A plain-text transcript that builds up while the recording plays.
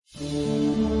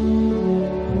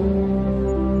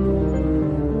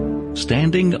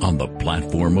Standing on the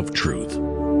platform of truth.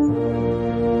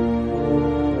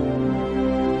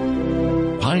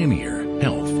 Pioneer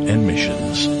Health and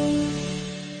Missions.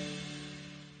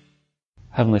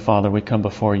 Heavenly Father, we come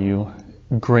before you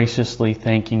graciously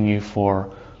thanking you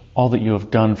for all that you have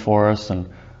done for us. And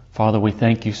Father, we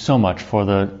thank you so much for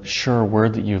the sure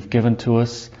word that you've given to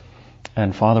us.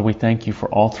 And Father, we thank you for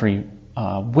all three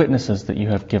witnesses that you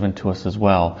have given to us as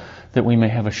well, that we may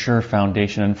have a sure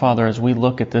foundation. And Father, as we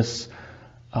look at this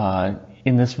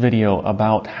in this video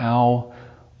about how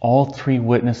all three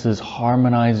witnesses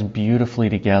harmonize beautifully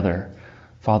together,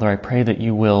 Father, I pray that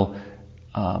you will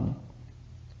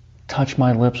touch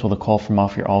my lips with a call from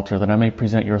off your altar, that I may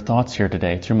present your thoughts here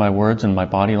today through my words and my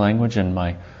body language and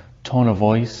my tone of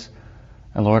voice.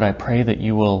 And Lord, I pray that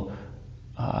you will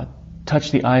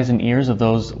touch the eyes and ears of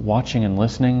those watching and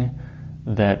listening,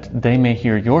 that they may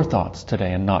hear your thoughts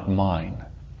today and not mine.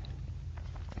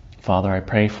 Father, I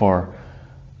pray for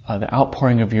the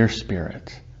outpouring of your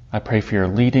Spirit. I pray for your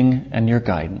leading and your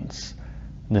guidance.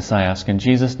 This I ask in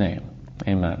Jesus' name.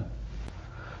 Amen.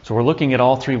 So we're looking at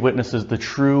all three witnesses, the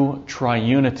true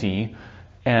triunity.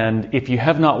 And if you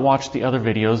have not watched the other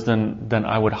videos, then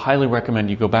I would highly recommend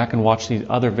you go back and watch these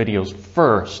other videos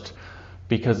first,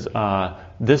 because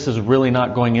this is really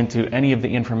not going into any of the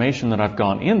information that I've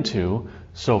gone into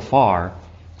so far.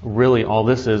 Really, all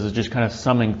this is just kind of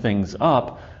summing things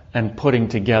up and putting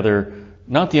together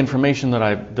not the information that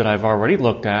I've already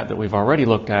looked at, that we've already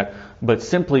looked at, but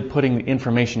simply putting the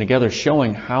information together,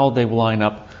 showing how they line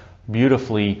up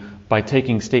beautifully by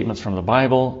taking statements from the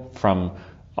Bible, from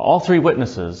all three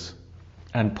witnesses,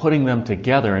 and putting them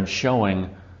together and showing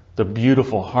the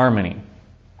beautiful harmony.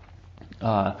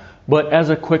 But as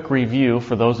a quick review,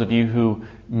 for those of you who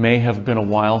may have been a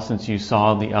while since you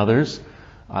saw the others,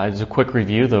 as a quick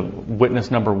review, the witness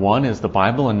number 1 is the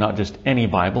Bible, and not just any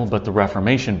Bible, but the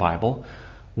Reformation Bible.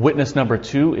 Witness number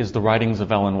 2 is the writings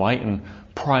of Ellen White, and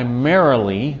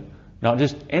primarily, not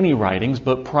just any writings,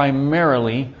 but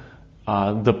primarily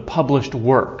the published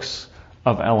works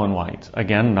of Ellen White.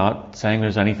 Again, not saying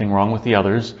there's anything wrong with the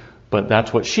others, but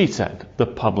that's what she said, the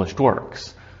published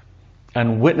works.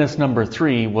 And witness number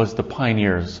 3 was the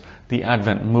pioneers, the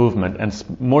Advent movement,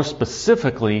 and more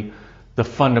specifically, the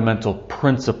fundamental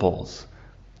principles,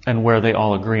 and where they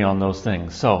all agree on those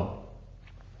things. So,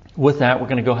 with that, we're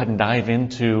going to go ahead and dive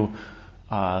into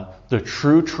the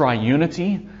true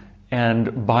triunity.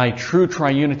 And by true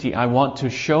triunity, I want to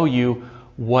show you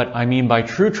what I mean by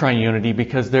true triunity,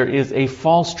 because there is a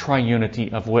false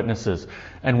triunity of witnesses.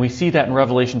 And we see that in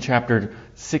Revelation chapter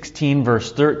 16,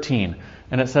 verse 13.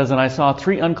 And it says, "And I saw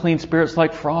 3 unclean spirits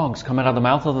like frogs come out of the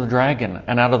mouth of the dragon,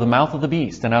 and out of the mouth of the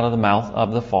beast, and out of the mouth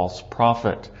of the false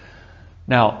prophet."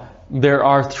 Now, there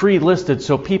are 3 listed,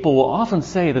 so people will often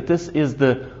say that this is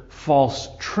the false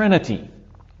trinity.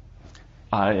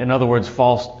 In other words,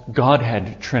 false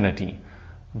Godhead trinity.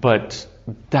 But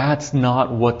that's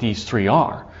not what these 3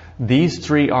 are. These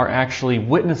 3 are actually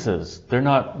witnesses. They're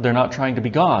not trying to be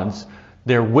gods.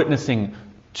 They're witnessing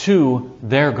to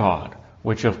their God,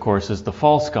 which of course is the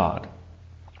false god.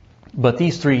 But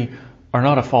these 3 are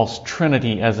not a false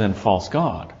trinity as in false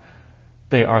god.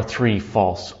 They are 3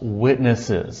 false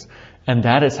witnesses. And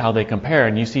that is how they compare.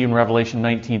 And you see in Revelation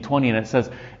 19:20, and it says,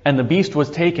 "And the beast was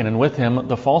taken, and with him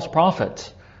the false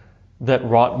prophet that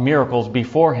wrought miracles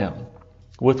before him,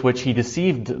 with which he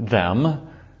deceived them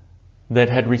that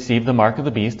had received the mark of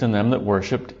the beast, and them that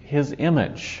worshipped his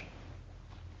image."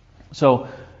 So,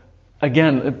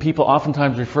 again, people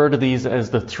oftentimes refer to these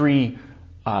as the 3,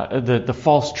 the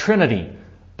false trinity,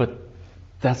 but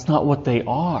that's not what they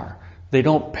are. They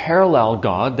don't parallel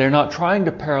God. They're not trying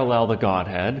to parallel the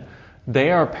Godhead.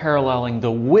 They are paralleling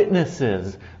the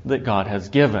witnesses that God has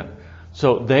given.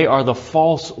 So they are the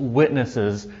false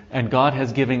witnesses, and God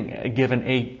has given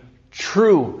a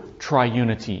true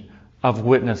triunity of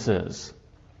witnesses.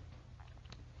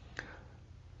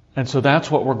 And so that's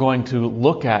what we're going to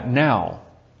look at now.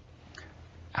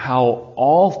 How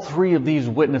all 3 of these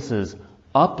witnesses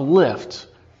uplift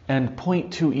and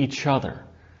point to each other,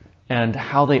 and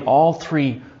how they all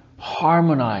 3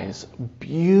 harmonize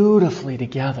beautifully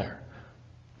together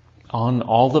on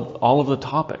all of the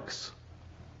topics.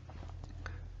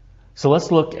 So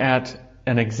let's look at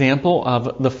an example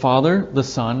of the Father, the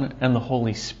Son, and the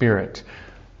Holy Spirit.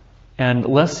 And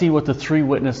let's see what the 3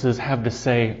 witnesses have to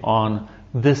say on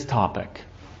this topic.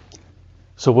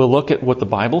 So we'll look at what the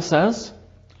Bible says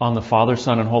on the Father,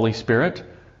 Son, and Holy Spirit.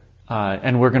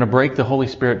 And we're going to break the Holy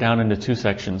Spirit down into 2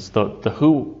 sections, the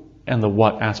who and the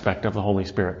what aspect of the Holy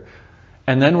Spirit.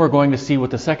 And then we're going to see what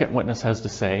the second witness has to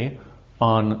say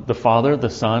on the Father, the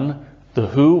Son, the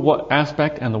who, what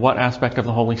aspect, and the what aspect of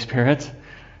the Holy Spirit.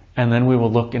 And then we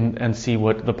will look and see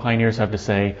what the pioneers have to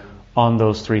say on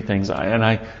those three things.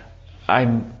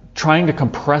 I'm trying to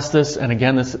compress this, and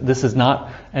again, this is not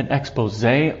an expose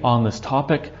on this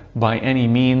topic by any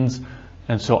means,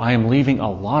 and so I am leaving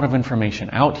a lot of information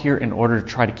out here in order to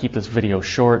try to keep this video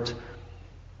short,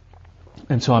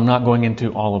 and so I'm not going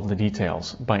into all of the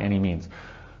details by any means.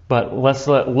 But let's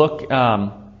look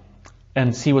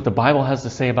and see what the Bible has to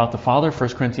say about the Father. 1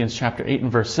 Corinthians chapter 8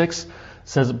 and verse 6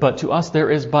 says, "But to us there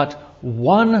is but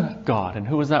one God." And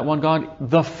who is that one God?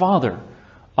 The Father,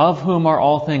 of whom are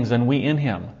all things, and we in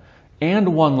Him.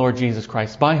 And one Lord Jesus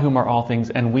Christ, by whom are all things,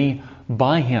 and we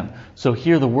by Him. So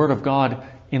here the Word of God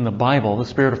in the Bible, the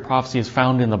spirit of prophecy is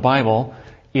found in the Bible,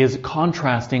 is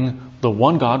contrasting the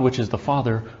one God, which is the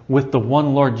Father, with the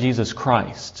one Lord Jesus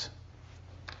Christ.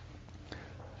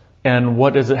 And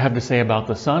what does it have to say about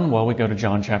the Son? Well, we go to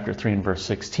John chapter 3 and verse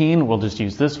 16. We'll just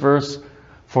use this verse.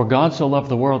 "For God so loved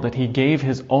the world that He gave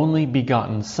His only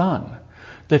begotten Son,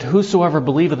 that whosoever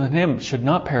believeth in Him should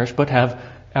not perish but have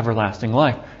everlasting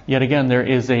life." Yet again, there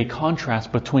is a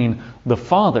contrast between the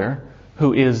Father,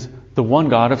 who is the one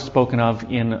God spoken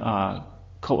of in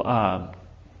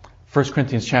 1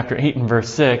 Corinthians chapter 8 and verse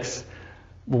 6.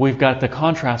 We've got the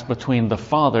contrast between the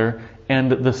Father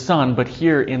and the Son, but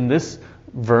here in this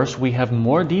verse we have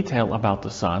more detail about the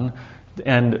Son.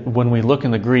 And when we look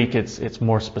in the Greek, it's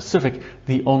more specific.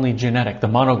 The only genetic, the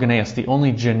monogenes, the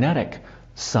only genetic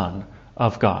Son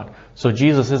of God. So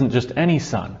Jesus isn't just any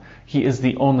Son. He is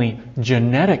the only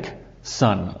genetic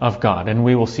Son of God. And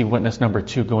we will see witness number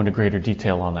 2 go into greater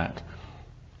detail on that.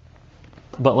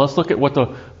 But let's look at what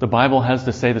the Bible has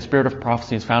to say. The spirit of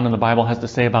prophecy is found in the Bible, has to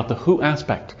say about the who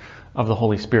aspect of the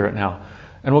Holy Spirit now.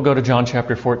 And we'll go to John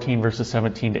chapter 14, verses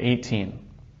 17 to 18.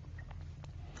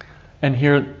 And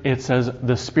here it says,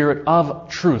 "The Spirit of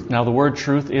truth." Now the word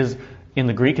truth is, in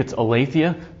the Greek, it's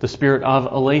aletheia, the Spirit of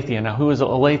aletheia. Now who is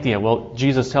aletheia? Well,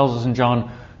 Jesus tells us in John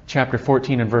chapter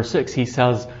 14 and verse 6, He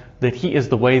says that He is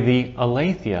the way, the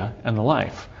aletheia, and the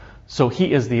life. So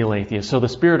He is the aletheia. So the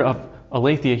Spirit of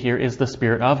aletheia here is the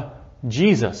Spirit of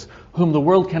Jesus, whom the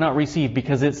world cannot receive,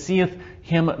 because it seeth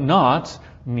Him not,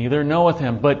 neither knoweth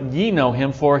Him. But ye know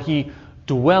Him, for He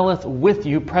dwelleth with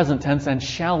you, present tense, and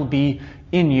shall be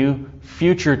in you,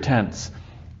 future tense.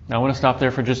 Now I want to stop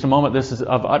there for just a moment. This is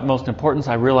of utmost importance.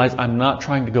 I realize I'm not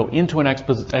trying to go into an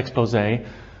expose,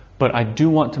 but I do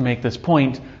want to make this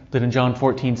point that in John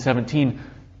 14:17,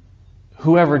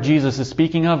 whoever Jesus is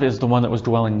speaking of is the one that was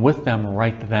dwelling with them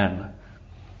right then.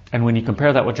 And when you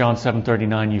compare that with John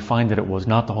 7:39, you find that it was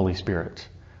not the Holy Spirit.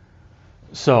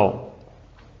 So,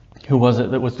 who was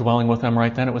it that was dwelling with them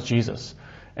right then? It was Jesus.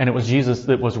 And it was Jesus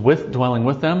that was dwelling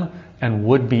with them and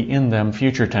would be in them,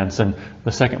 future tense. And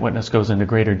the second witness goes into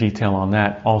greater detail on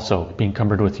that also, being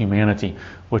cumbered with humanity,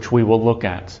 which we will look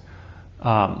at.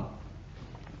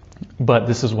 But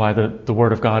this is why the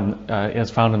Word of God,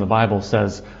 as found in the Bible,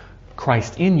 says,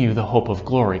 "Christ in you, the hope of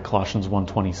glory," Colossians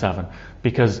 1:27.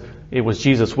 Because it was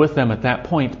Jesus with them at that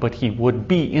point, but He would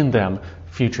be in them,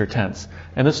 future tense.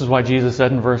 And this is why Jesus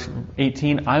said in verse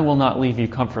 18, "I will not leave you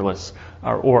comfortless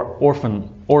or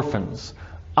orphans.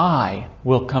 I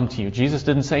will come to you." Jesus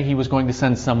didn't say He was going to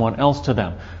send someone else to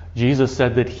them. Jesus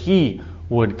said that He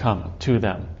would come to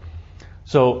them.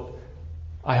 So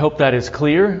I hope that is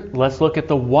clear. Let's look at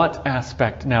the what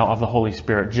aspect now of the Holy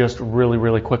Spirit, just really,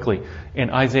 really quickly. In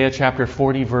Isaiah chapter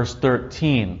 40, verse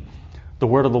 13, the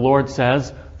word of the Lord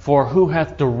says, "For who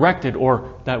hath directed," or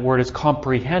that word is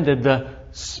comprehended, "the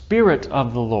Spirit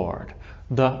of the Lord,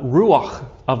 the Ruach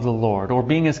of the Lord, or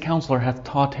being His counselor, hath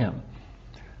taught Him."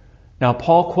 Now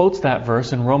Paul quotes that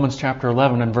verse in Romans chapter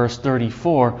 11 and verse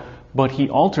 34, but he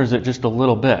alters it just a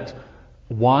little bit.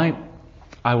 Why?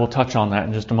 I will touch on that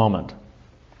in just a moment.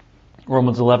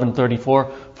 Romans 11:34,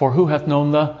 "For who hath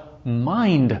known the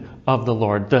mind of the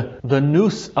Lord, the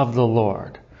nous of the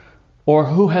Lord, or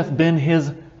who hath been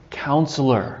His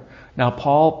counselor?" Now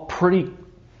Paul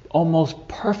almost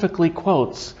perfectly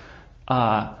quotes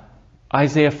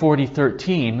Isaiah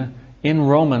 40:13 in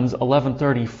Romans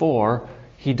 11:34.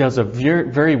 He does a very,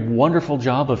 very wonderful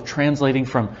job of translating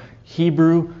from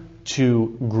Hebrew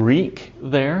to Greek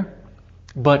there.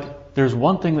 But there's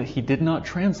one thing that he did not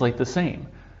translate the same,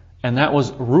 and that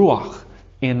was Ruach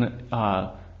in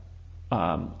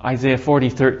Isaiah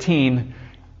 40:13.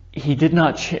 He did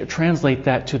not translate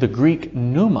that to the Greek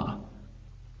pneuma.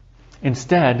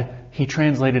 Instead, he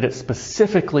translated it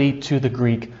specifically to the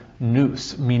Greek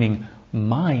nous, meaning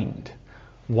mind.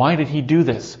 Why did he do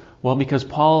this? Well, because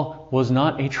Paul was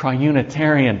not a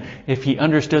triunitarian. If he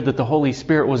understood that the Holy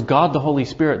Spirit was God the Holy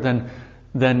Spirit, then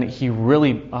then he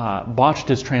really botched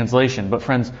his translation. But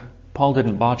friends, Paul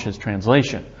didn't botch his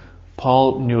translation.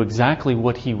 Paul knew exactly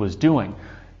what he was doing.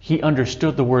 He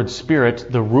understood the word spirit,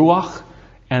 the ruach,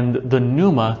 and the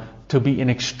pneuma to be an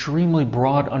extremely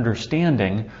broad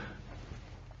understanding.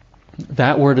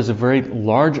 That word is a very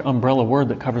large umbrella word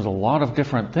that covers a lot of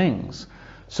different things.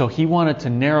 So he wanted to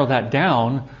narrow that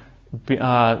down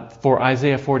for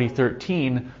Isaiah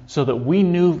 40:13 so that we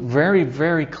knew very,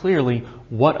 very clearly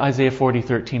what Isaiah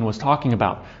 40:13 was talking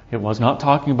about. It was not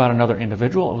talking about another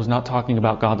individual. It was not talking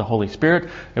about God the Holy Spirit.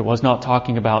 It was not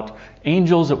talking about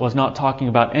angels. It was not talking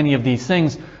about any of these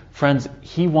things. Friends,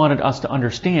 he wanted us to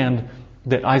understand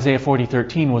that Isaiah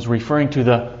 40:13 was referring to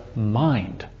the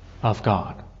mind of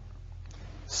God.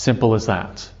 Simple as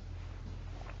that.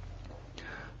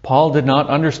 Paul did not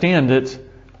understand it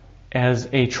as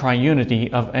a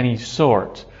triunity of any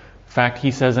sort. In fact,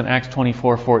 he says in Acts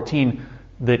 24:14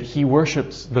 that he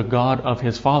worships the God of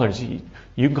his fathers.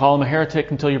 You can call him a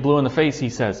heretic until you're blue in the face, he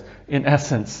says, in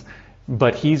essence.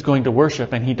 But he's going to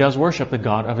worship, and he does worship the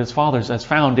God of his fathers as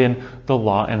found in the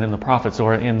law and in the prophets,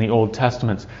 or in the Old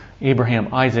Testaments.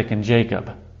 Abraham, Isaac, and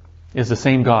Jacob is the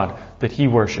same God that he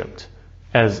worshipped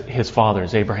as his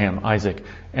fathers, Abraham, Isaac,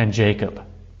 and Jacob.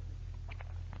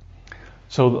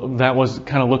 So that was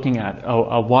kind of looking at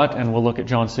a what, and we'll look at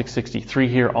John 6:63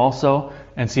 here also,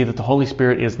 and see that the Holy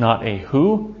Spirit is not a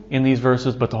who in these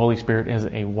verses, but the Holy Spirit is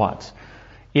a what.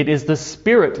 It is the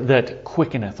Spirit that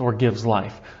quickeneth or gives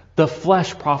life. The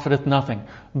flesh profiteth nothing.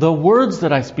 The words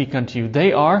that I speak unto you,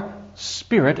 they are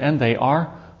spirit and they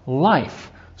are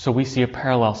life. So we see a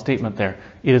parallel statement there.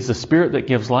 It is the Spirit that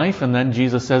gives life, and then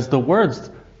Jesus says, the words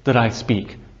that I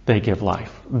speak, they give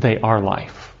life. They are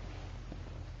life.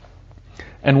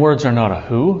 And words are not a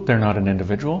who, they're not an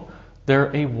individual,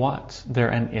 they're a what, they're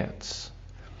an it's.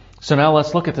 So now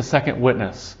let's look at the second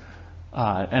witness.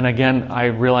 And again, I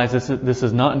realize this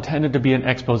is not intended to be an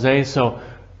expose, so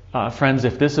friends,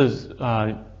 if this is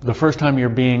the first time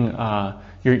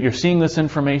you're seeing this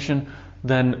information,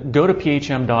 then go to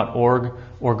phm.org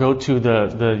or go to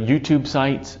the YouTube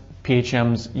site,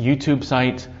 PHM's YouTube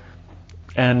site,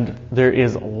 and there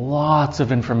is lots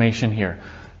of information here.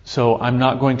 So I'm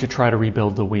not going to try to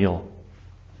rebuild the wheel.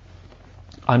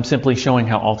 I'm simply showing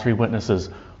how all three witnesses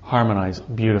harmonize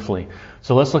beautifully.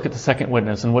 So let's look at the second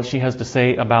witness and what she has to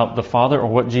say about the Father, or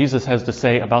what Jesus has to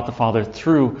say about the Father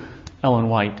through Ellen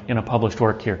White in a published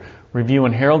work here. Review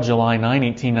and Herald, July 9,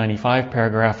 1895,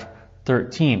 paragraph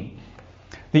 13.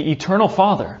 The eternal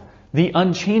Father, the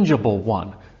unchangeable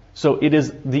one. So it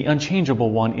is the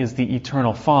unchangeable one is the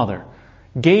eternal Father.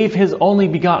 Gave his only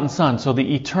begotten Son. So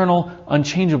the eternal,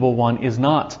 unchangeable one is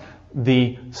not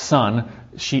the Son.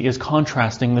 She is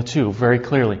contrasting the two very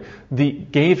clearly.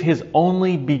 Gave his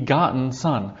only begotten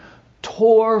Son.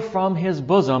 Tore from his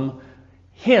bosom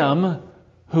him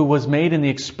who was made in the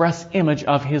express image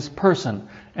of his person,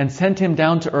 and sent him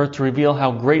down to earth to reveal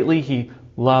how greatly he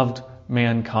loved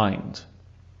mankind.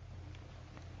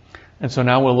 And so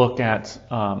now we'll look at...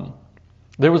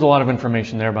 there was a lot of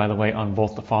information there, by the way, on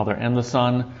both the Father and the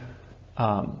Son.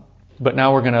 But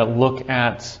now we're going to look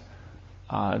at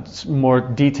more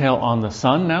detail on the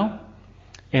Son now.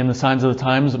 In the Signs of the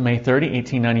Times, May 30,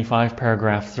 1895,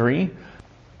 paragraph 3,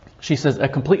 she says, a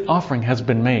complete offering has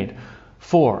been made.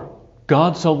 For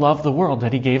God so loved the world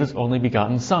that he gave his only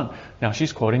begotten Son. Now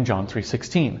she's quoting John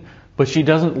 3:16. But she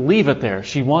doesn't leave it there.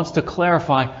 She wants to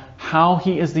clarify how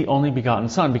he is the only begotten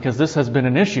Son, because this has been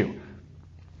an issue.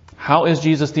 How is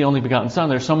Jesus the only begotten Son?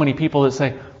 There's so many people that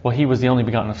say, well, he was the only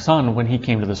begotten Son when he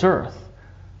came to this earth.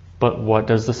 But what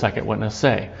does the second witness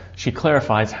say? She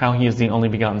clarifies how he is the only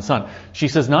begotten Son. She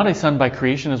says, not a son by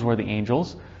creation as were the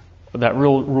angels. That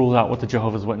rules out what the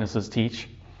Jehovah's Witnesses teach.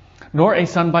 Nor a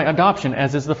son by adoption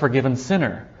as is the forgiven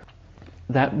sinner.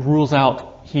 That rules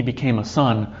out he became a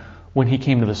son when he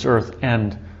came to this earth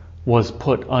and was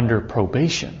put under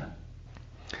probation.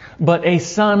 But a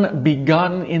son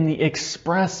begotten in the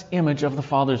express image of the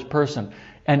Father's person,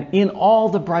 and in all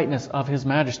the brightness of his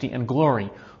majesty and glory,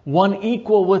 one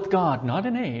equal with God, not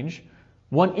in age,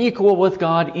 one equal with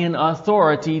God in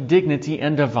authority, dignity,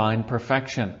 and divine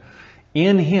perfection.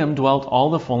 In him dwelt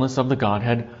all the fullness of the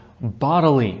Godhead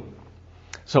bodily.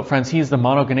 So friends, he is the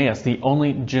monogenes, the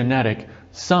only genetic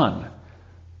Son.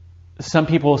 Some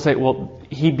people will say, well,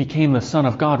 he became the Son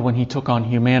of God when he took on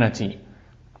humanity.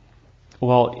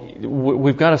 Well,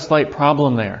 we've got a slight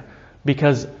problem there,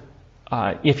 because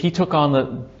if he took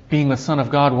on being the Son of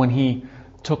God when he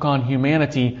took on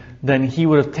humanity, then he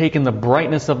would have taken the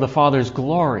brightness of the Father's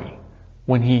glory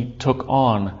when he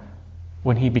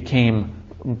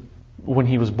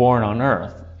was born on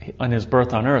earth, on his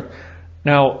birth on earth.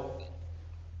 Now,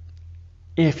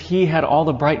 if he had all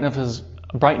the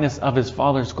brightness of his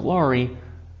Father's glory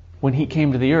when he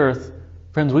came to the earth,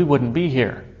 friends, we wouldn't be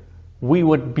here. We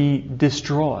would be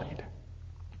destroyed.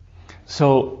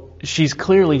 So she's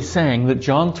clearly saying that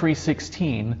John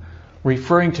 3:16,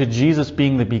 referring to Jesus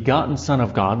being the begotten Son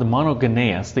of God, the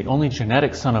monogenes, the only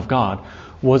genetic Son of God,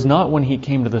 was not when he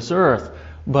came to this earth,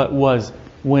 but was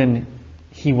when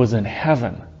he was in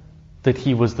heaven, that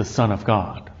he was the Son of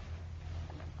God.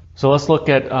 So let's look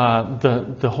at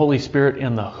the Holy Spirit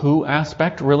in the who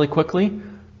aspect really quickly.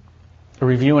 A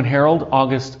Review and Herald,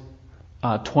 August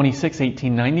 26,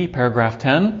 1890, paragraph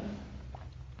 10.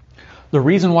 The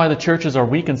reason why the churches are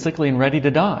weak and sickly and ready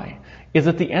to die is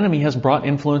that the enemy has brought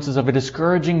influences of a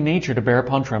discouraging nature to bear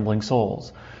upon trembling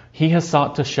souls. He has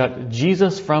sought to shut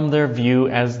Jesus from their view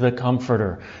as the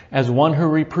Comforter, as one who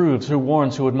reproves, who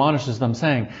warns, who admonishes them,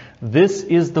 saying, "This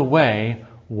is the way,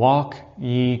 walk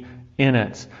ye in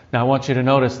it." Now I want you to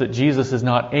notice that Jesus is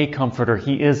not a comforter.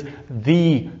 He is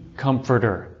the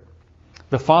Comforter.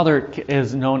 The Father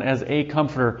is known as a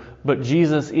comforter, but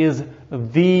Jesus is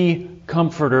the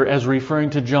Comforter, as referring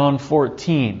to John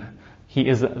 14. He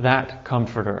is that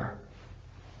Comforter.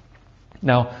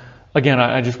 Now, again,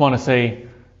 I just want to say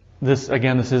this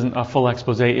isn't a full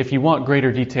expose. If you want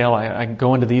greater detail, I can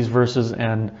go into these verses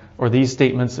or these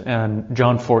statements and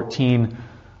John 14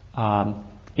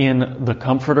 in the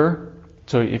Comforter.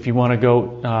 So if you want to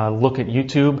go look at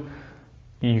YouTube,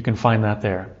 you can find that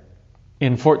there.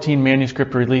 In 14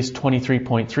 manuscript release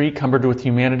 23.3, Cumbered with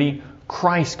Humanity,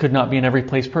 Christ could not be in every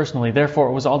place personally. Therefore,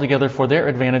 it was altogether for their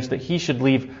advantage that he should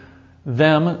leave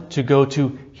them to go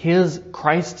to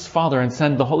Christ's Father and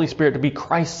send the Holy Spirit to be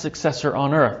Christ's successor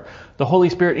on earth. The Holy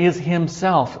Spirit is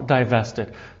himself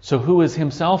divested. So who is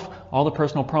himself? All the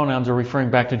personal pronouns are referring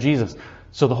back to Jesus.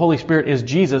 So the Holy Spirit is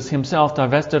Jesus himself,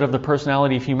 divested of the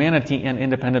personality of humanity and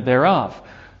independent thereof.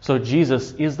 So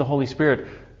Jesus is the Holy Spirit,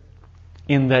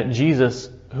 in that Jesus,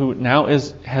 who now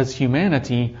has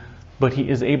humanity, but he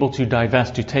is able to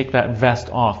divest, to take that vest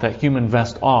off, that human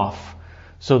vest off,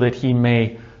 so that he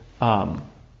may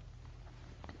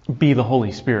be the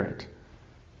Holy Spirit.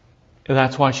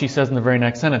 That's why she says in the very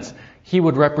next sentence, he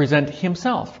would represent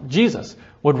himself. Jesus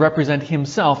would represent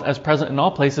himself as present in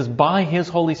all places by his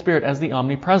Holy Spirit as the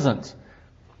omnipresent.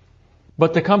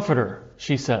 But the Comforter,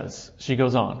 she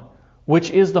goes on,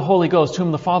 which is the Holy Ghost,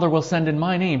 whom the Father will send in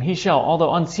my name, he shall,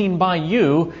 although unseen by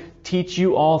you, teach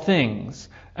you all things,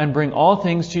 and bring all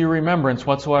things to your remembrance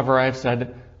whatsoever I have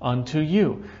said unto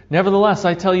you. Nevertheless,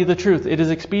 I tell you the truth, it is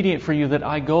expedient for you that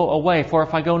I go away, for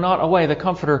if I go not away, the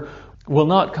Comforter will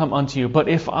not come unto you. But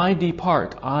if I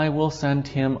depart, I will send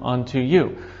him unto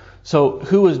you. So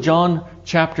who is John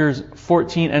chapters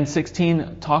 14 and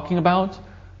 16 talking about?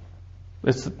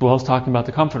 It's talking about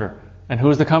the Comforter. And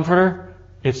who is the Comforter?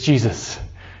 It's Jesus.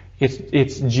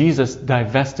 It's Jesus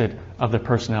divested of the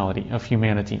personality of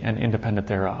humanity and independent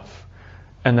thereof.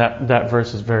 And that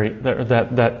verse is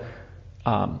that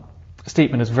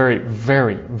statement is very,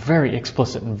 very, very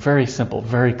explicit and very simple,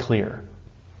 very clear.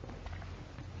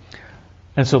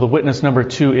 And so the witness number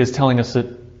 2 is telling us that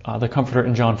the Comforter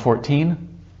in John 14,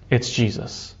 it's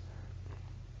Jesus.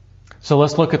 So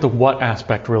let's look at the what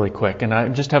aspect really quick. And I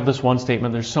just have this one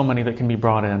statement. There's so many that can be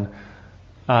brought in.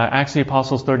 Acts of the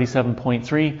Apostles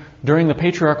 37.3, during the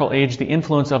patriarchal age, the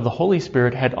influence of the Holy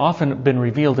Spirit had often been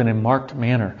revealed in a marked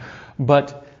manner,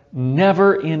 but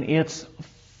never in its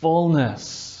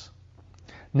fullness.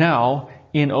 Now,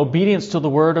 in obedience to the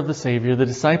word of the Savior, the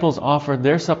disciples offered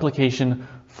their supplication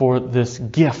for this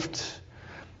gift.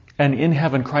 And in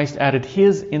heaven, Christ added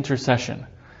his intercession.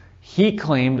 He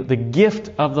claimed the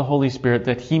gift of the Holy Spirit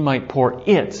that he might pour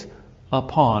it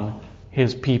upon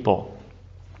his people.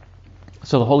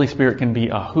 So the Holy Spirit can be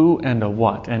a who and a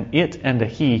what, and it and a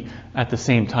he at the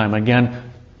same time.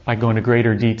 Again, I go into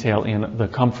greater detail in the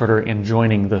Comforter in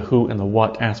joining the who and the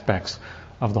what aspects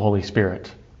of the Holy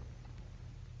Spirit.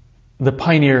 The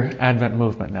Pioneer Advent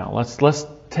movement now. Let's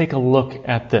take a look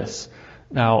at this.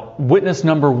 Now, witness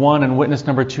number 1 and witness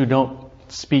number 2 don't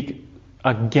speak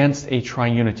against a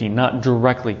triunity, not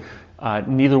directly.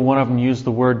 Neither one of them use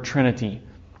the word Trinity.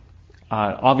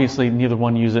 Obviously, neither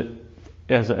one use it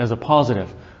as a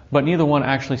positive, but neither one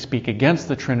actually speak against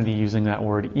the Trinity using that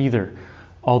word either.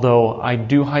 Although I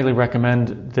do highly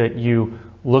recommend that you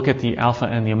look at the Alpha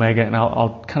and the Omega, and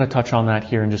I'll kind of touch on that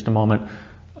here in just a moment.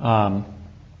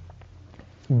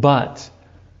 But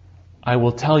I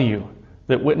will tell you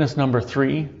that witness number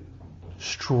 3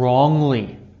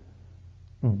 strongly,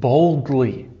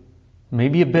 boldly,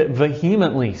 maybe a bit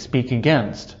vehemently speak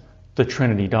against the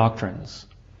Trinity doctrines.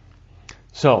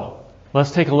 So,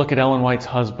 let's take a look at Ellen White's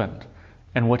husband.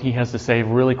 and what he has to say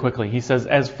really quickly. He says,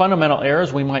 as fundamental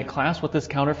errors we might class with this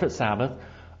counterfeit Sabbath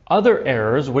other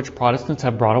errors which Protestants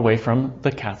have brought away from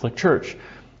the Catholic Church,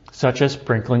 such as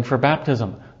sprinkling for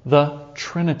baptism, the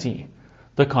Trinity,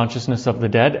 the consciousness of the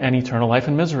dead, and eternal life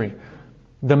and misery.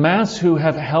 The mass who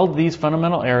have held these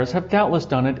fundamental errors have doubtless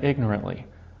done it ignorantly.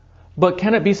 But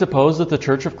can it be supposed that the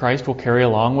Church of Christ will carry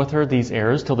along with her these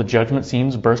errors till the judgment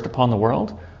seems burst upon the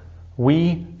world?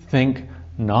 We think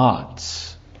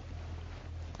not.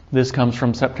 This comes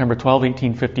from September 12,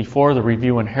 1854, the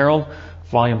Review and Herald,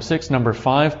 Volume 6, Number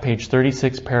 5, page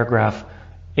 36, paragraph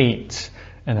 8.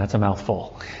 And that's a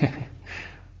mouthful.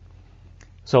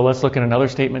 So let's look at another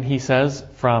statement he says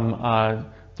from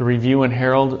the Review and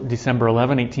Herald, December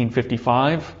 11,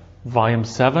 1855, Volume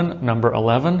 7, Number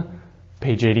 11,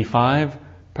 page 85,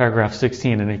 paragraph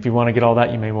 16. And if you want to get all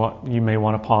that, you may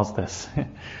want to pause this.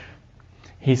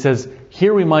 He says,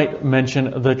 here we might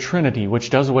mention the Trinity, which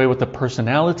does away with the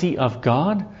personality of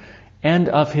God and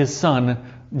of His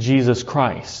Son, Jesus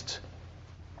Christ.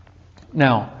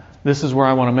 Now, this is where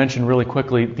I want to mention really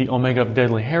quickly the Omega of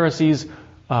Deadly Heresies.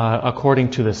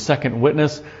 According to the second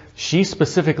witness, she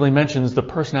specifically mentions the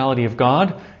personality of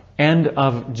God and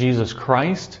of Jesus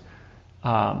Christ.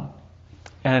 But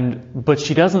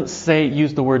she doesn't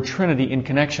use the word Trinity in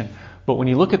connection. But when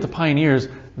you look at the pioneers,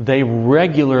 they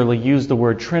regularly use the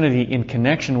word Trinity in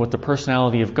connection with the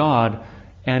personality of God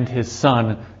and His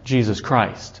Son, Jesus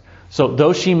Christ. So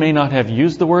though she may not have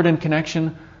used the word in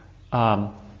connection,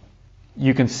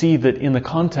 you can see that in the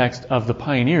context of the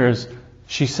pioneers,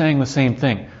 she's saying the same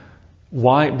thing.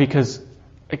 Why? Because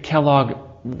Kellogg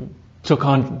took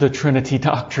on the Trinity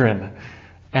doctrine,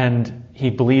 and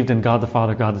he believed in God the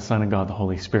Father, God the Son, and God the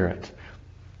Holy Spirit.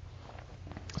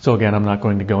 So again, I'm not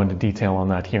going to go into detail on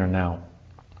that here now.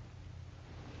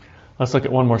 Let's look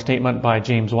at one more statement by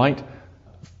James White.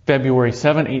 February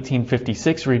 7,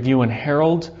 1856, Review and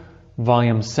Herald,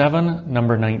 Volume 7,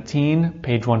 Number 19,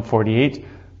 page 148,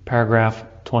 paragraph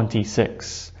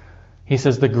 26. He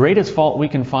says, the greatest fault we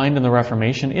can find in the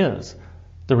Reformation is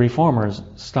the Reformers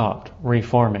stopped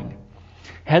reforming.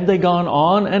 Had they gone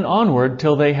on and onward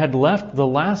till they had left the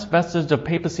last vestige of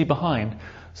papacy behind,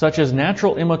 such as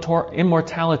natural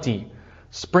immortality,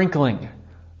 sprinkling,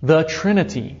 the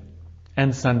Trinity,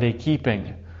 and Sunday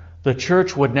keeping, the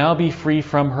Church would now be free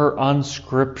from her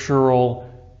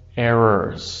unscriptural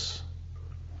errors.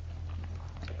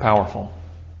 Powerful.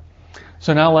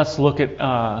 So now let's look at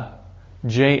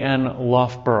J.N.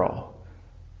 Loughborough.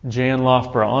 J.N.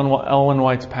 Loughborough, Ellen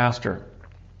White's pastor,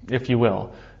 if you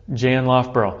will. J.N.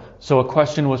 Loughborough. So a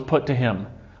question was put to him.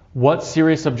 What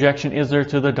serious objection is there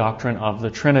to the doctrine of the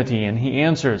Trinity? And he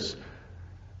answers,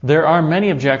 there are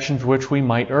many objections which we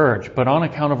might urge, but on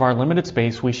account of our limited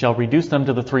space, we shall reduce them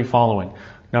to the three following.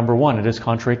 Number one, it is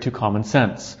contrary to common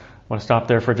sense. I want to stop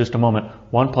there for just a moment.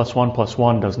 1 + 1 +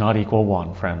 1 does not equal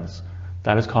 1, friends.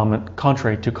 That is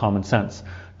contrary to common sense.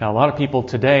 Now, a lot of people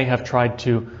today have tried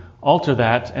to alter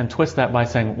that and twist that by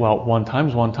saying, well, 1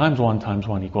 times 1 times 1 times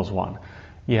 1 equals 1.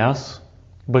 Yes,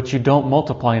 but you don't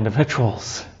multiply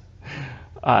individuals.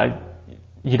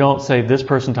 You don't say this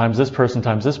person times this person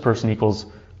times this person equals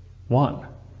 1.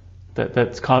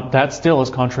 That still is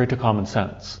contrary to common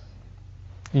sense.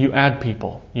 You add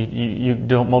people. You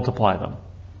don't multiply them.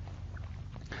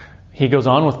 He goes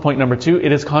on with point number 2.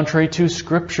 It is contrary to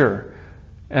Scripture.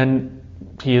 And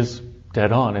he is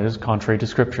dead on. It is contrary to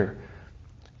Scripture.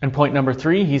 And point number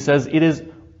 3, he says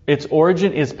its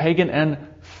origin is pagan and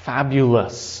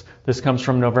fabulous. This comes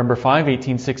from November 5,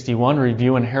 1861,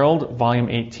 Review and Herald, Volume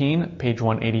 18, page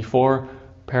 184,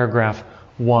 paragraph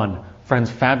 1.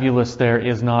 Friends, fabulous there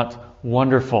is not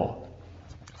wonderful.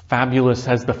 Fabulous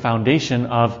has the foundation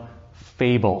of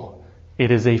fable. It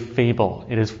is a fable.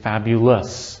 It is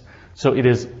fabulous. So it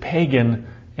is pagan,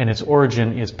 and its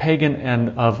origin is pagan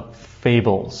and of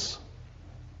fables.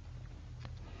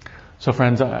 So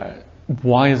friends,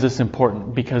 why is this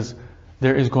important? Because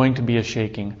there is going to be a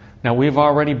shaking. Now, we've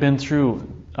already been through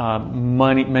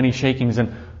many shakings,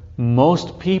 and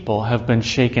most people have been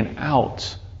shaken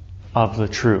out of the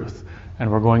truth.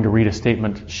 And we're going to read a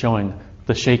statement showing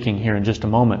the shaking here in just a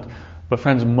moment. But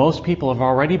friends, most people have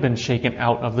already been shaken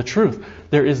out of the truth.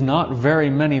 There is not very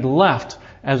many left,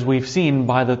 as we've seen,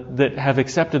 that have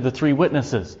accepted the three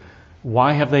witnesses.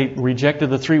 Why have they rejected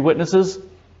the three witnesses?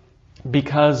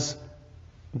 Because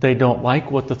they don't like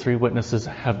what the three witnesses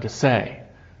have to say.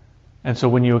 And so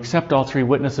when you accept all three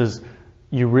witnesses,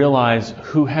 you realize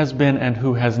who has been and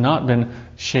who has not been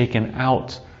shaken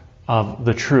out of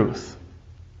the truth.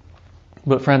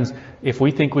 But friends, if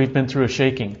we think we've been through a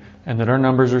shaking and that our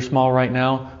numbers are small right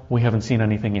now, we haven't seen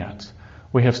anything yet.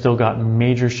 We have still got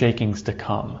major shakings to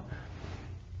come.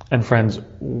 And friends,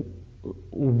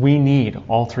 we need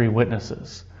all three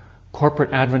witnesses.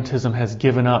 Corporate Adventism has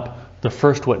given up the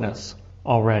first witness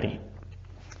already.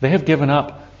 They have given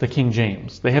up the King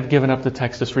James. They have given up the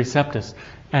Textus Receptus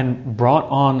and brought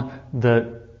on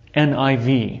the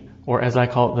NIV, or as I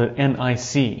call it, the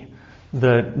NIC,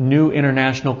 the New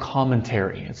International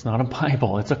Commentary. It's not a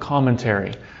Bible, it's a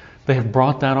commentary. They have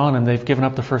brought that on, and they've given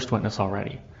up the first witness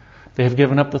already. They have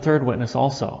given up the third witness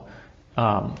also.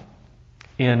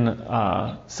 In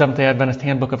Seventh-day Adventist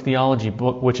Handbook of Theology,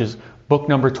 book, which is book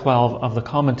number 12 of the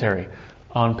commentary,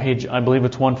 on page, I believe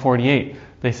it's 148,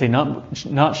 they say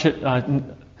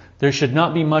there should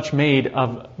not be much made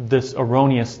of their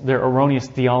erroneous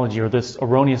theology, or this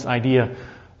erroneous idea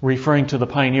referring to the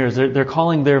pioneers. They're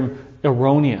calling them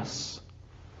erroneous,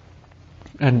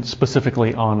 and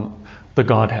specifically on the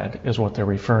Godhead is what they're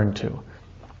referring to.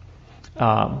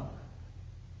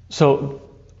 So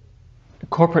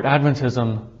corporate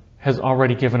Adventism has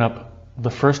already given up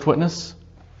the first witness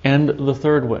and the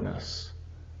third witness.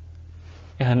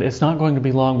 And it's not going to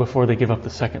be long before they give up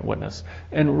the second witness.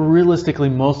 And realistically,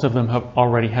 most of them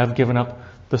already have given up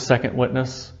the second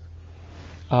witness.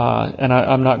 And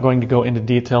I'm not going to go into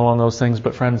detail on those things,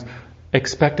 but friends,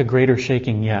 expect a greater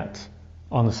shaking yet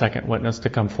on the second witness to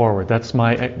come forward. That's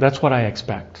what I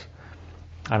expect.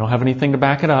 I don't have anything to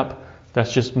back it up.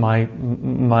 That's just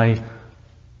my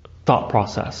thought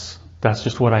process. That's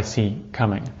just what I see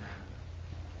coming.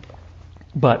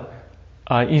 But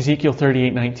Ezekiel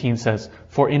 38:19 says,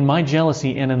 "For in my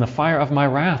jealousy and in the fire of my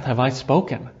wrath have I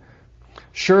spoken.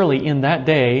 Surely in that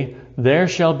day there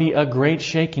shall be a great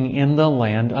shaking in the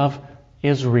land of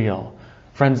Israel."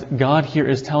 Friends, God here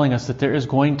is telling us that there is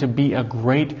going to be a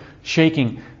great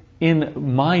shaking.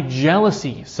 "In my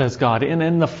jealousy," says God, "and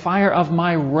in the fire of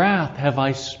my wrath have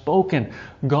I spoken."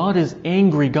 God is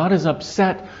angry. God is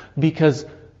upset because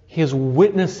His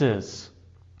witnesses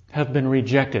have been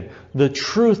rejected. The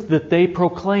truth that they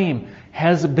proclaim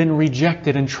has been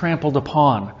rejected and trampled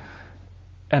upon.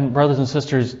 And brothers and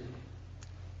sisters,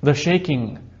 the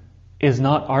shaking is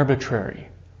not arbitrary.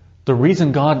 The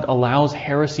reason God allows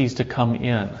heresies to come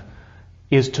in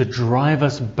is to drive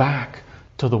us back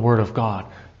to the Word of God,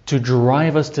 to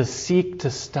drive us to seek to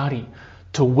study,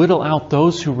 to whittle out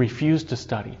those who refuse to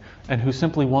study and who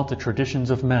simply want the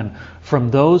traditions of men from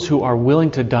those who are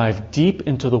willing to dive deep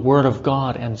into the Word of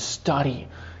God and study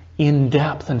in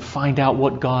depth and find out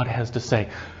what God has to say.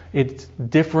 It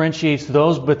differentiates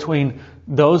those between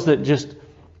those that just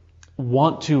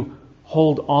want to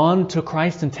hold on to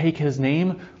Christ and take His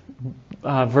name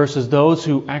versus those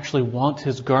who actually want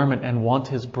His garment and want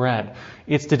His bread.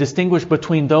 It's to distinguish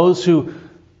between those who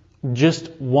just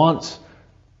want,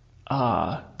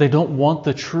 they don't want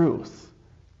the truth.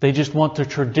 They just want the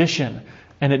tradition.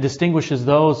 And it distinguishes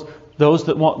those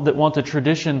that want the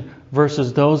tradition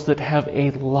versus those that have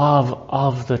a love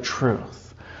of the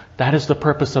truth. That is the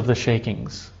purpose of the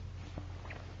shakings.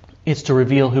 It's to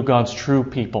reveal who God's true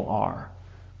people are.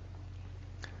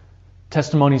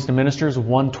 Testimonies to Ministers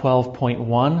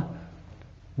 112.1.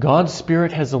 God's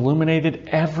Spirit has illuminated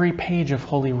every page of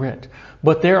Holy Writ,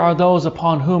 but there are those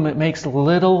upon whom it makes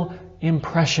little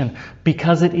impression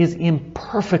because it is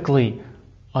imperfectly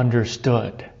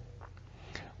understood.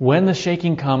 When the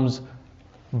shaking comes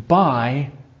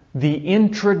by the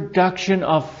introduction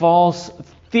of false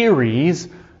theories,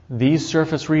 these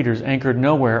surface readers anchored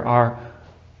nowhere are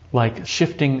like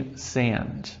shifting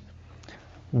sand.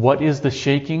 What is the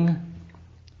shaking?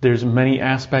 There's many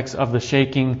aspects of the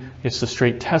shaking. It's the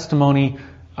straight testimony,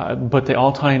 but they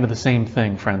all tie into the same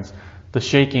thing, friends. The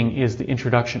shaking is the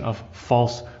introduction of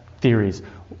false theories,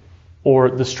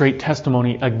 or the straight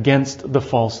testimony against the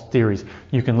false theories.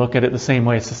 You can look at it the same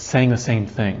way. It's saying the same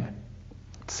thing.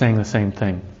 It's saying the same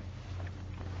thing.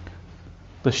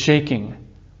 The shaking,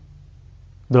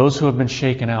 those who have been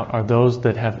shaken out are those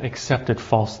that have accepted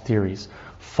false theories,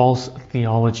 false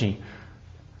theology.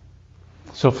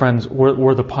 So friends,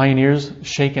 were the pioneers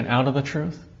shaken out of the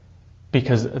truth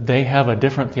because they have a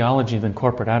different theology than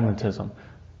corporate Adventism?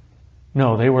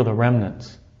 No, they were the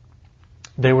remnants.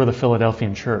 They were the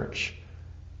Philadelphian church.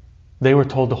 They were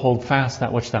told to hold fast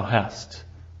that which thou hast.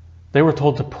 They were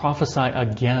told to prophesy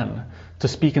again, to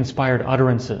speak inspired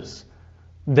utterances.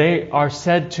 They are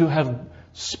said to have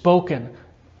spoken,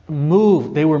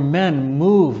 moved. They were men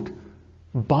moved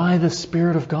by the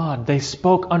Spirit of God. They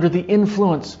spoke under the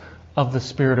influence of the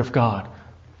Spirit of God.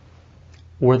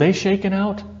 Were they shaken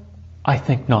out? I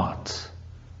think not.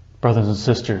 Brothers and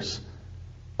sisters,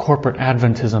 corporate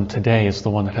Adventism today is the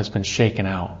one that has been shaken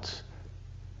out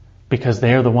because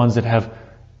they are the ones that have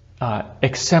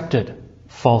accepted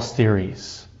false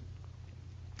theories.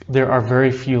 There are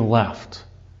very few left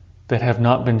that have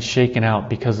not been shaken out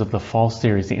because of the false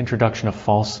theories, the introduction of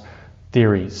false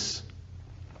theories.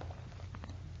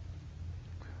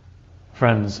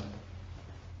 Friends,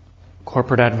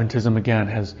 corporate Adventism again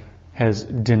has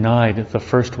denied the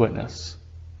first witness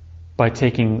by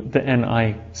taking the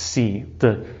NIC,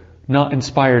 the not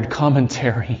inspired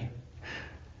commentary,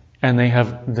 and they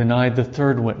have denied the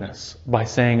third witness by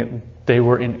saying they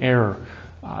were in error.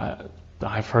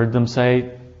 I've heard them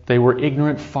say they were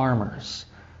ignorant farmers.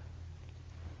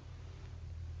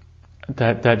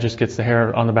 That just gets the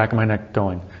hair on the back of my neck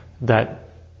going. That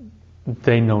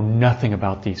they know nothing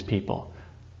about these people.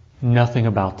 Nothing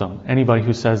about them. Anybody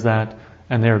who says that,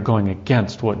 and they're going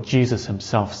against what Jesus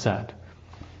himself said.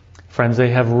 Friends, they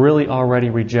have really already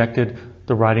rejected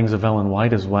the writings of Ellen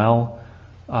White as well.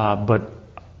 But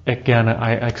again,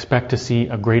 I expect to see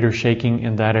a greater shaking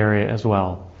in that area as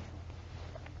well.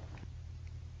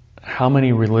 How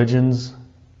many religions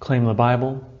claim the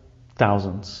Bible?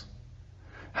 Thousands.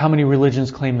 How many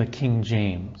religions claim the King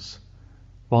James?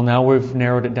 Well, now we've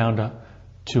narrowed it down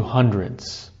to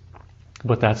hundreds,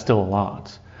 but that's still a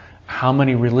lot. How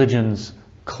many religions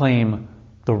claim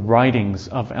the writings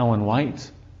of Ellen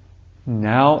White?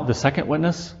 Now, the second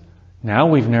witness, now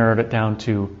we've narrowed it down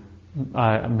to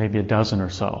maybe a dozen or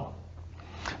so.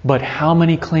 But how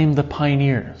many claim the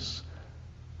pioneers?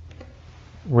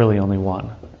 Really only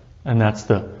one, and that's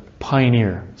the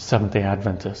pioneer Seventh-day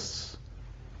Adventists.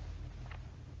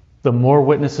 The more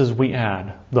witnesses we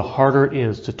add, the harder it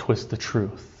is to twist the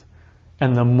truth.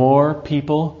 And the more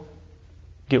people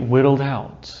get whittled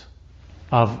out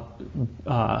of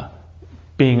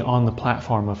being on the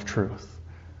platform of truth.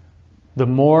 The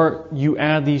more you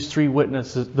add these three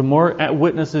witnesses, the more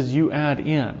witnesses you add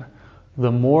in,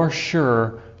 the more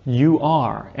sure you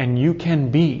are and you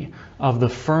can be of the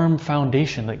firm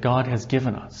foundation that God has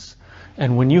given us.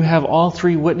 And when you have all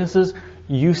three witnesses,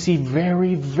 you see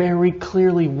very, very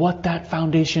clearly what that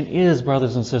foundation is,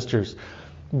 brothers and sisters.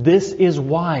 This is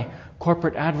why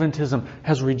corporate Adventism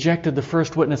has rejected the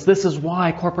first witness. This is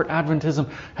why corporate Adventism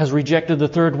has rejected the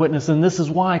third witness. And this is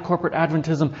why corporate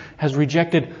Adventism has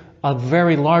rejected a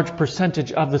very large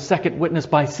percentage of the second witness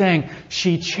by saying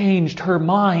she changed her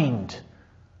mind.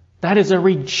 That is a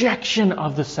rejection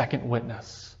of the second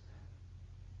witness.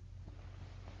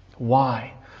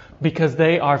 Why? Because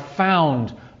they are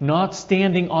found not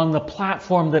standing on the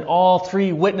platform that all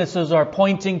three witnesses are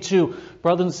pointing to.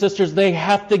 Brothers and sisters, they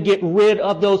have to get rid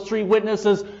of those three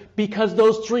witnesses because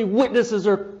those three witnesses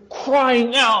are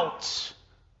crying out.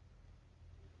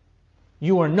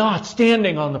 You are not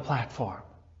standing on the platform.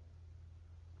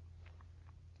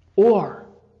 Or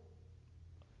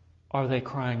are they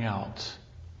crying out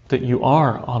that you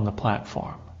are on the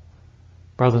platform?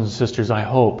 Brothers and sisters, I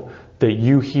hope that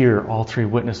you hear all three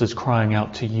witnesses crying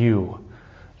out to you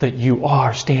that you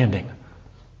are standing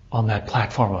on that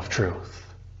platform of truth.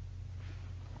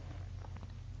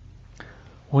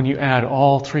 When you add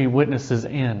all three witnesses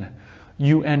in,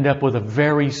 you end up with a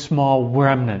very small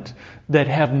remnant that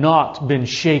have not been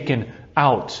shaken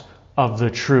out of the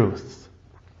truth.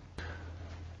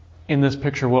 In this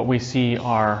picture, what we see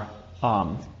are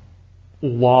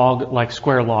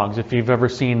square logs. If you've ever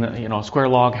seen, a square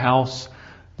log house,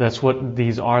 that's what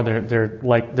these are.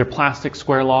 They're plastic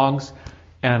square logs.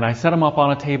 And I set them up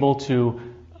on a table to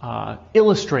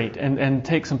illustrate and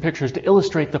take some pictures to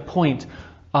illustrate the point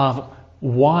of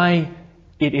why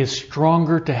it is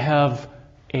stronger to have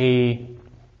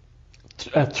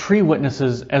three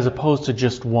witnesses as opposed to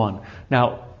just one.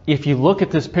 Now, if you look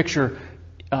at this picture,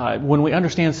 when we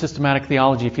understand systematic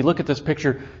theology, if you look at this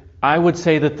picture, I would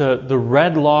say that the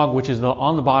red log, which is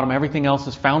on the bottom, everything else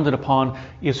is founded upon,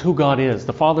 is who God is,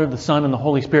 the Father, the Son, and the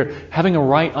Holy Spirit, having a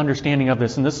right understanding of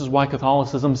this. And this is why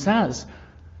Catholicism says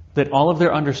that all of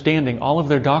their understanding, all of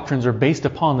their doctrines are based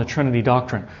upon the Trinity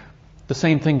doctrine. The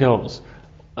same thing goes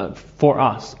for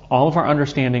us. All of our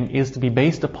understanding is to be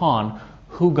based upon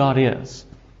who God is.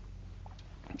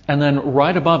 And then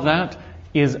right above that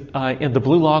is, the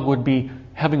blue log would be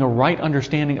having a right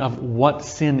understanding of what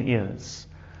sin is.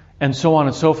 And so on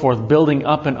and so forth, building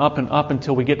up and up and up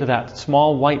until we get to that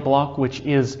small white block, which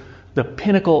is the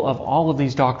pinnacle of all of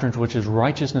these doctrines, which is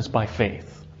righteousness by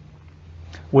faith,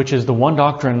 which is the one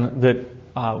doctrine that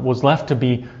was left to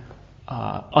be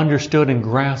understood and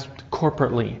grasped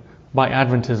corporately by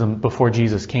Adventism before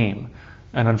Jesus came.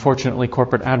 And unfortunately,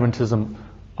 corporate Adventism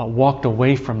walked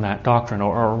away from that doctrine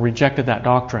or rejected that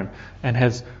doctrine and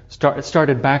has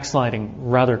started backsliding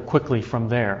rather quickly from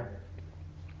there.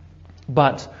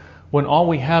 But when all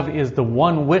we have is the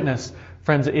one witness,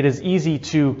 friends, it is easy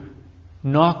to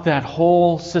knock that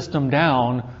whole system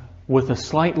down with a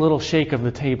slight little shake of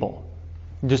the table.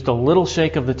 Just a little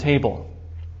shake of the table.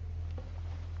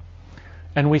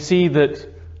 And we see that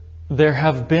there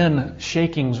have been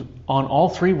shakings on all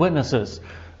three witnesses.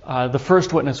 The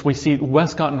first witness, we see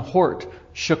Westcott and Hort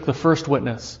shook the first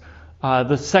witness.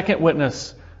 The second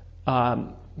witness,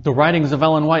 the writings of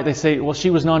Ellen White, they say, well, she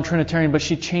was non-Trinitarian, but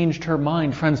she changed her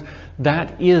mind. Friends,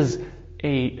 that is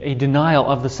a denial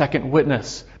of the second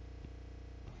witness.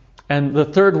 And the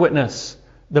third witness,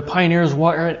 the pioneers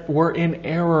were in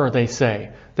error, they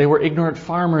say. They were ignorant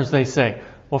farmers, they say.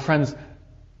 Well, friends,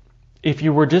 if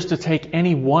you were just to take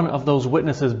any one of those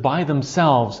witnesses by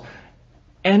themselves,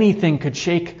 anything could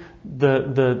shake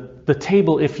the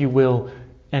table, if you will,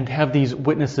 and have these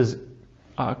witnesses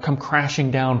come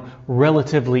crashing down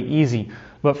relatively easy.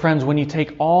 But friends, when you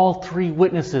take all three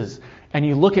witnesses and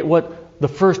you look at what the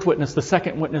first witness, the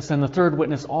second witness, and the third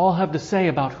witness all have to say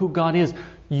about who God is,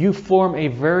 you form a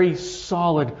very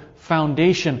solid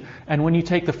foundation. And when you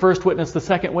take the first witness, the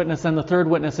second witness, and the third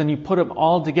witness, and you put them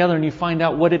all together and you find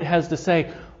out what it has to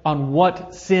say on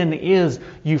what sin is,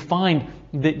 you find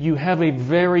that you have a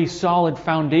very solid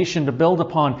foundation to build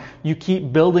upon. You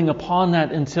keep building upon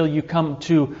that until you come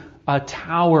to a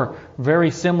tower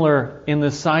very similar in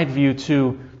the side view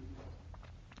to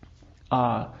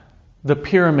the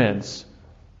pyramids.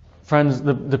 Friends,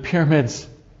 the pyramids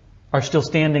are still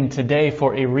standing today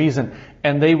for a reason,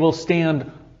 and they will stand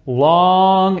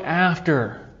long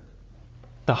after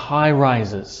the high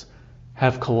rises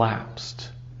have collapsed.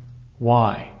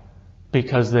 Why?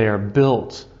 Because they are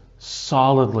built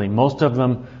solidly. Most of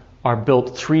them are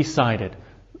built three-sided,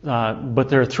 but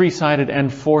there are three-sided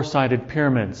and four-sided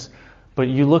pyramids. But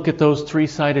you look at those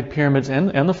three-sided pyramids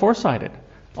and the four-sided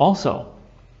also.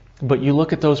 But you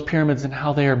look at those pyramids and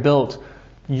how they are built.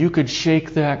 You could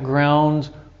shake that ground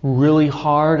really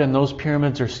hard and those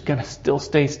pyramids are going to still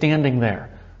stay standing there.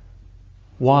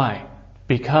 Why?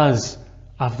 Because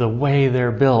of the way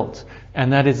they're built.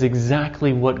 And that is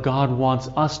exactly what God wants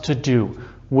us to do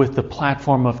with the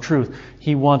platform of truth.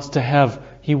 He wants us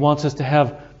to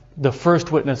have the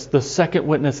first witness, the second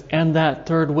witness, and that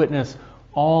third witness,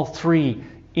 all three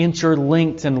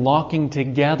interlinked and locking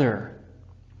together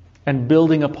and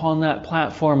building upon that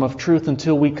platform of truth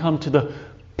until we come to the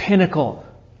pinnacle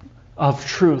of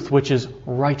truth, which is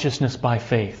righteousness by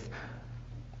faith.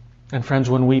 And friends,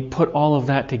 when we put all of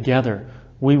that together,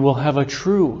 we will have a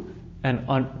true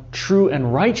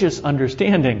and righteous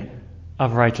understanding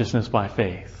of righteousness by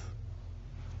faith.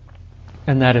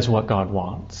 And that is what God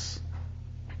wants.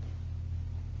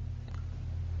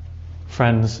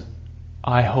 Friends,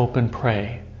 I hope and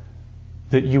pray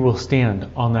that you will stand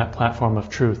on that platform of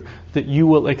truth, that you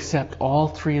will accept all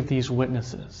three of these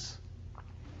witnesses,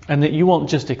 and that you won't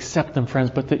just accept them,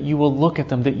 friends, but that you will look at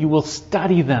them, that you will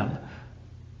study them,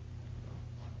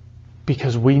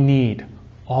 because we need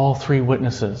all three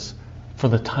witnesses for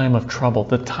the time of trouble,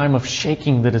 the time of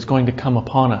shaking that is going to come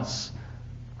upon us,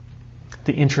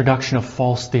 the introduction of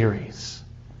false theories,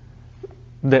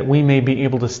 that we may be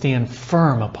able to stand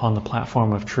firm upon the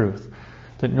platform of truth,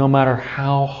 that no matter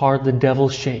how hard the devil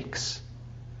shakes,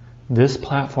 this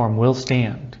platform will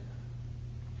stand.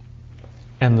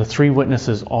 And the three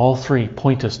witnesses, all three,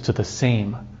 point us to the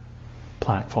same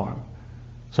platform.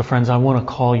 So friends, I want to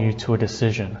call you to a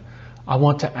decision. I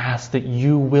want to ask that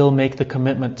you will make the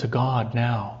commitment to God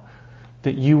now,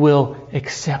 that you will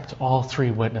accept all three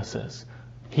witnesses.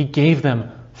 He gave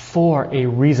them for a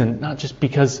reason, not just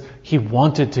because He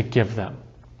wanted to give them.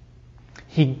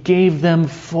 He gave them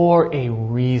for a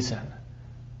reason.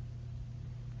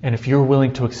 And if you're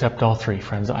willing to accept all three,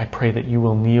 friends, I pray that you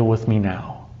will kneel with me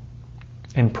now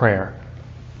in prayer.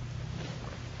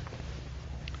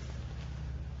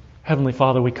 Heavenly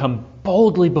Father, we come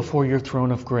boldly before your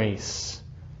throne of grace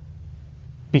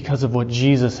because of what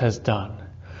Jesus has done.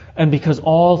 And because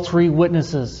all three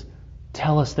witnesses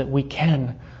tell us that we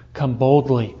can come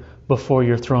boldly before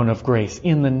your throne of grace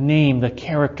in the name, the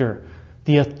character,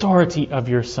 the authority of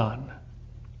your Son.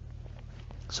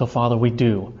 So Father, we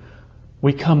do.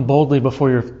 We come boldly before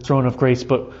your throne of grace,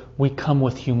 but we come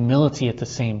with humility at the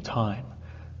same time.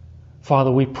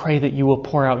 Father, we pray that you will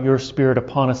pour out your Spirit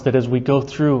upon us, that as we go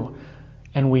through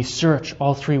and we search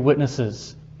all three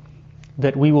witnesses,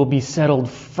 that we will be settled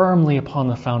firmly upon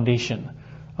the foundation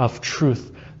of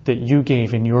truth that you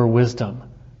gave in your wisdom,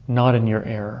 not in your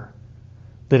error,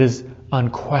 that is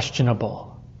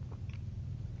unquestionable.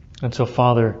 And so,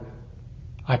 Father,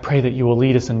 I pray that you will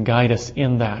lead us and guide us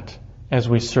in that as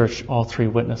we search all three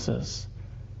witnesses.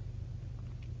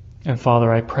 And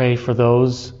Father, I pray for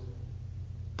those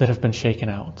that have been shaken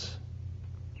out.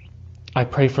 I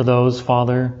pray for those,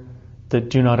 Father, that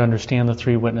do not understand the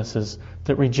three witnesses,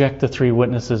 that reject the three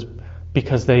witnesses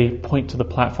because they point to the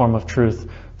platform of truth.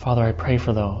 Father, I pray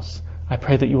for those. I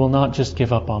pray that you will not just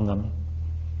give up on them.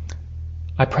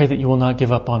 I pray that you will not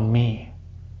give up on me,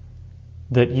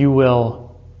 that you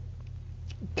will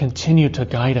continue to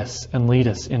guide us and lead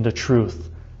us into truth,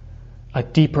 a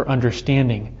deeper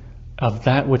understanding of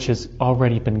that which has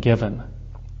already been given,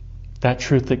 that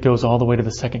truth that goes all the way to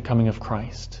the second coming of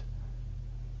Christ,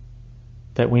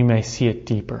 that we may see it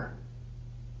deeper,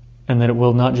 and that it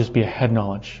will not just be a head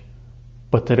knowledge,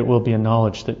 but that it will be a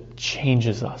knowledge that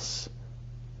changes us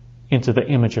into the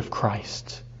image of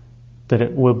Christ, that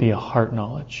it will be a heart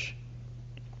knowledge.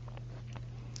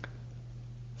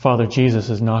 Father, Jesus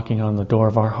is knocking on the door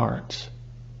of our hearts.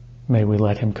 May we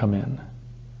let him come in.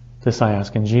 This I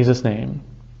ask in Jesus' name.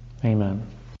 Amen.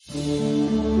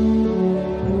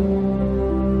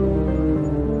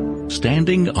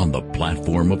 Standing on the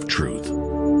platform of truth.